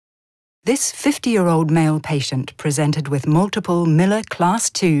This 50-year-old male patient presented with multiple Miller Class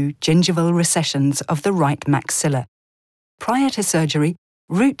II gingival recessions of the right maxilla. Prior to surgery,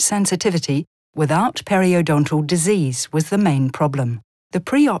 root sensitivity without periodontal disease was the main problem. The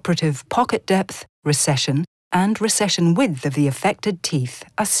preoperative pocket depth, recession, and recession width of the affected teeth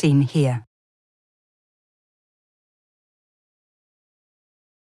are seen here.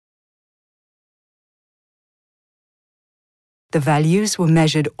 The values were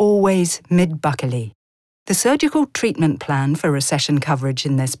measured always mid-buccally. The surgical treatment plan for recession coverage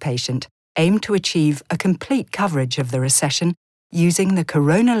in this patient aimed to achieve a complete coverage of the recession using the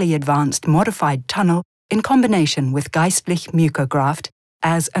coronally advanced modified tunnel in combination with Geistlich mucograft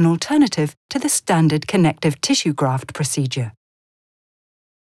as an alternative to the standard connective tissue graft procedure.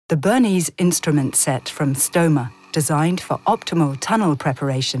 The Bernese instrument set from Stoma, designed for optimal tunnel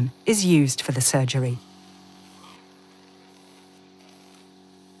preparation, is used for the surgery.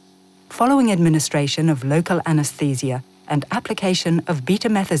 Following administration of local anesthesia and application of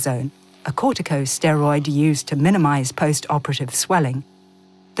betamethasone, a corticosteroid used to minimize post-operative swelling,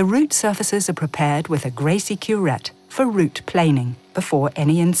 the root surfaces are prepared with a Gracie curette for root planing before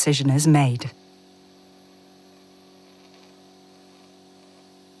any incision is made.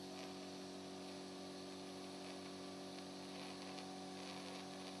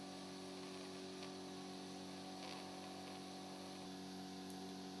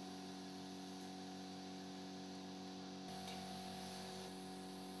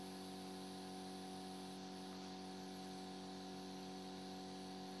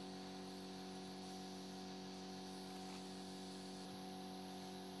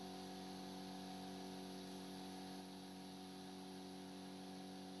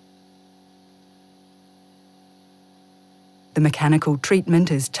 The mechanical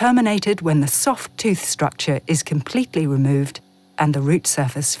treatment is terminated when the soft tooth structure is completely removed and the root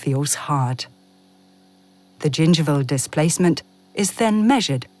surface feels hard. The gingival displacement is then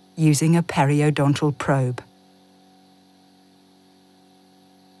measured using a periodontal probe.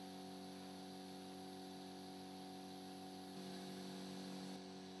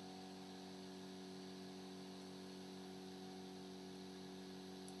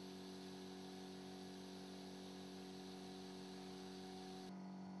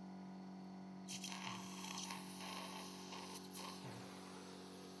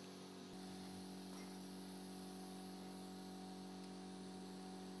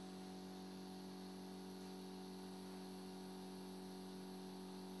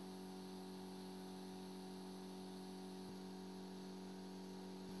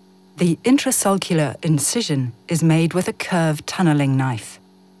 The intrasulcular incision is made with a curved tunneling knife.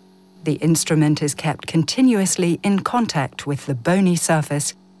 The instrument is kept continuously in contact with the bony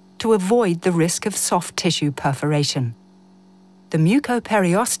surface to avoid the risk of soft tissue perforation. The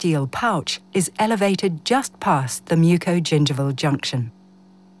mucoperiosteal pouch is elevated just past the mucogingival junction.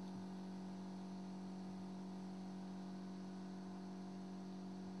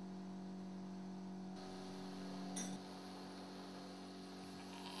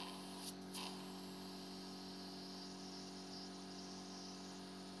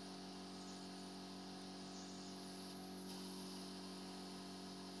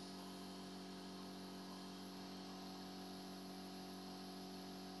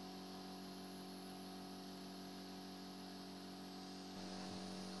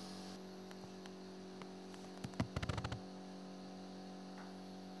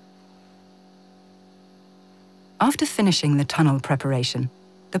 After finishing the tunnel preparation,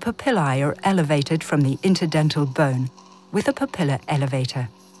 the papillae are elevated from the interdental bone with a papilla elevator.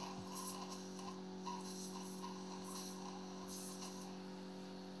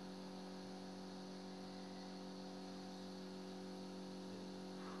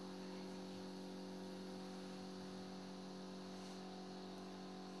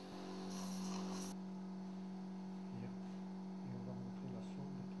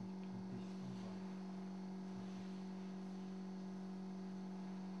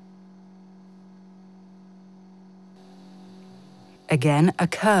 Again, a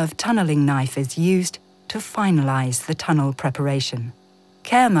curved tunneling knife is used to finalize the tunnel preparation.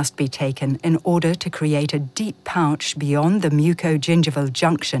 Care must be taken in order to create a deep pouch beyond the mucogingival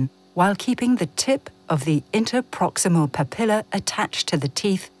junction while keeping the tip of the interproximal papilla attached to the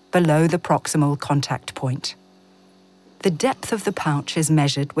teeth below the proximal contact point. The depth of the pouch is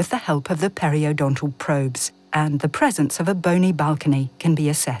measured with the help of the periodontal probes, and the presence of a bony balcony can be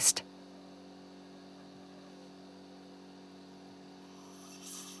assessed.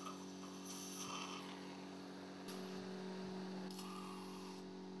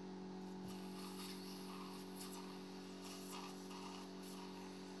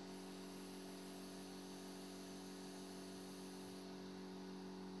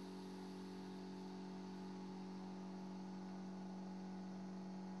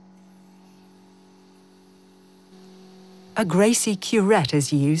 A Gracie curette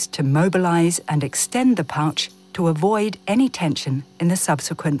is used to mobilize and extend the pouch to avoid any tension in the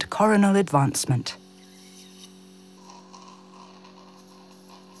subsequent coronal advancement.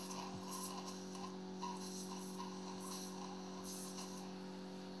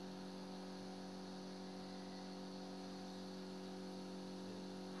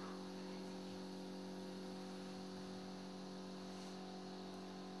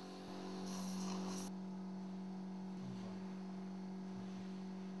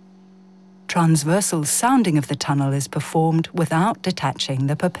 Transversal sounding of the tunnel is performed without detaching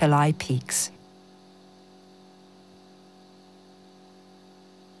the papillae peaks.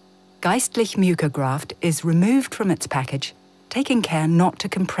 Geistlich mucograft is removed from its package, taking care not to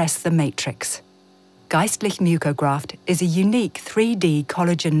compress the matrix. Geistlich mucograft is a unique 3D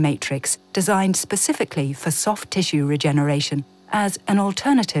collagen matrix designed specifically for soft tissue regeneration as an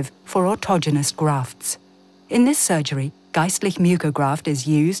alternative for autogenous grafts. In this surgery, Geistlich mucograft is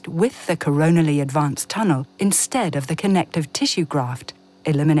used with the coronally advanced tunnel instead of the connective tissue graft,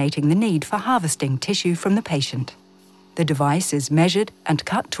 eliminating the need for harvesting tissue from the patient. The device is measured and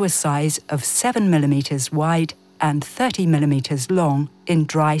cut to a size of 7 mm wide and 30 mm long in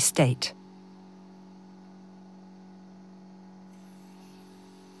dry state.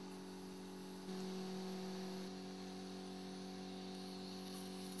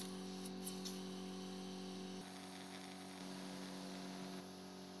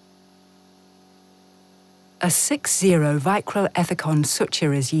 A 6-0 vicryl ethicon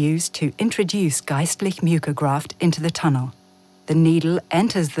suture is used to introduce Geistlich mucograft into the tunnel. The needle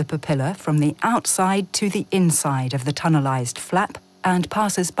enters the papilla from the outside to the inside of the tunnelized flap and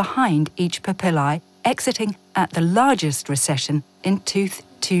passes behind each papillae, exiting at the largest recession in tooth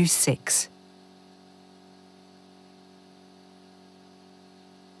 2-6.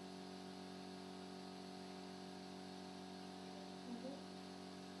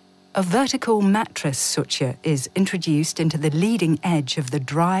 A vertical mattress suture is introduced into the leading edge of the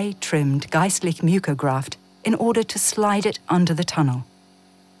dry, trimmed Geistlich mucograft in order to slide it under the tunnel.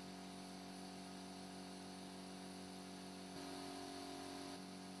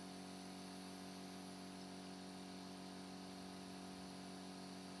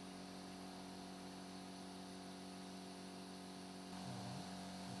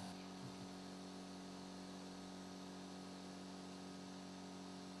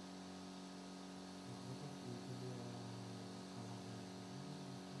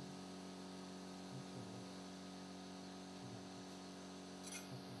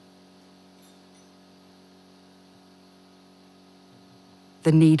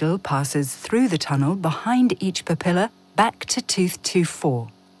 The needle passes through the tunnel behind each papilla back to tooth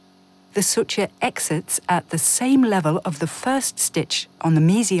 2-4. The suture exits at the same level of the first stitch on the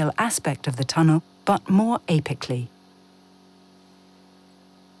mesial aspect of the tunnel, but more apically.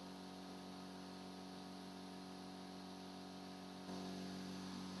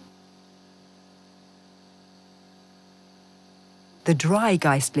 The dry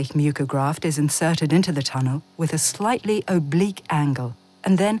Geistlich mucograft is inserted into the tunnel with a slightly oblique angle,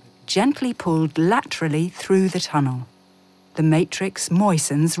 and then gently pulled laterally through the tunnel. The matrix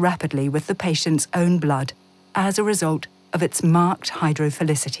moistens rapidly with the patient's own blood as a result of its marked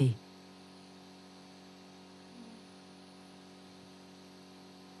hydrophilicity.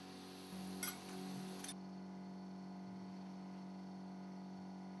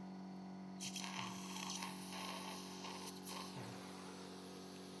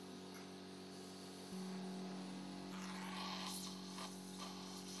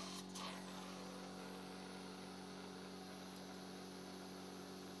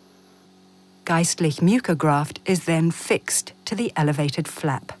 Geistlich mucograft is then fixed to the elevated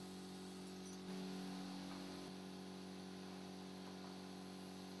flap.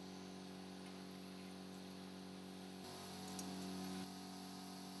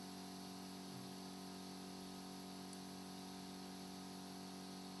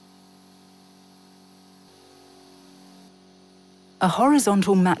 A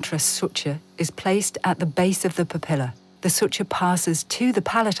horizontal mattress suture is placed at the base of the papilla. The suture passes to the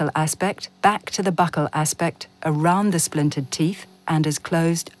palatal aspect, back to the buccal aspect, around the splintered teeth, and is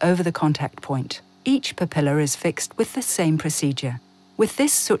closed over the contact point. Each papilla is fixed with the same procedure. With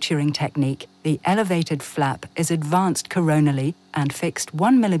this suturing technique, the elevated flap is advanced coronally and fixed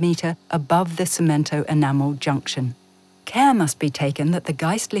 1 mm above the cemento-enamel junction. Care must be taken that the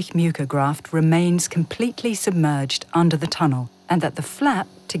Geistlich mucograft remains completely submerged under the tunnel, and that the flap,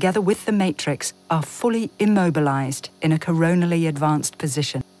 together with the matrix, are fully immobilized in a coronally advanced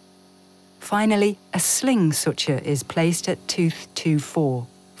position. Finally, a sling suture is placed at tooth 2-4.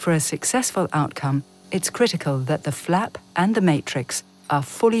 For a successful outcome, it's critical that the flap and the matrix are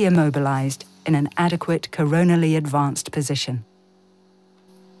fully immobilized in an adequate coronally advanced position.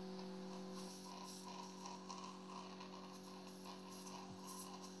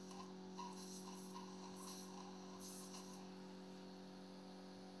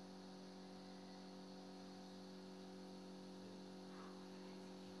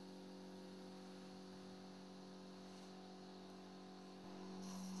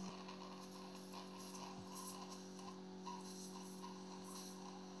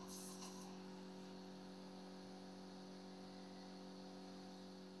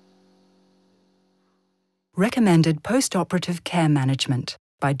 Recommended post-operative care management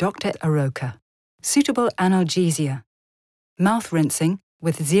by Dr. Aroca. Suitable analgesia. Mouth rinsing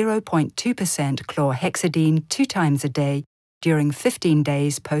with 0.2% chlorhexidine 2 times a day during 15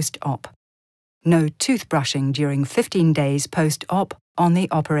 days post-op. No toothbrushing during 15 days post-op on the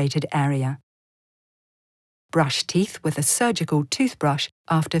operated area. Brush teeth with a surgical toothbrush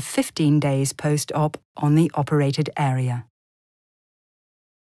after 15 days post-op on the operated area.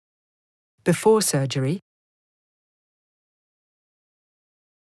 Before surgery,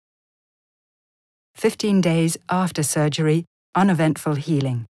 15 days after surgery, uneventful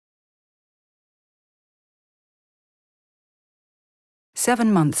healing.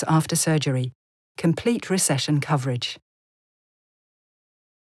 7 months after surgery, complete recession coverage.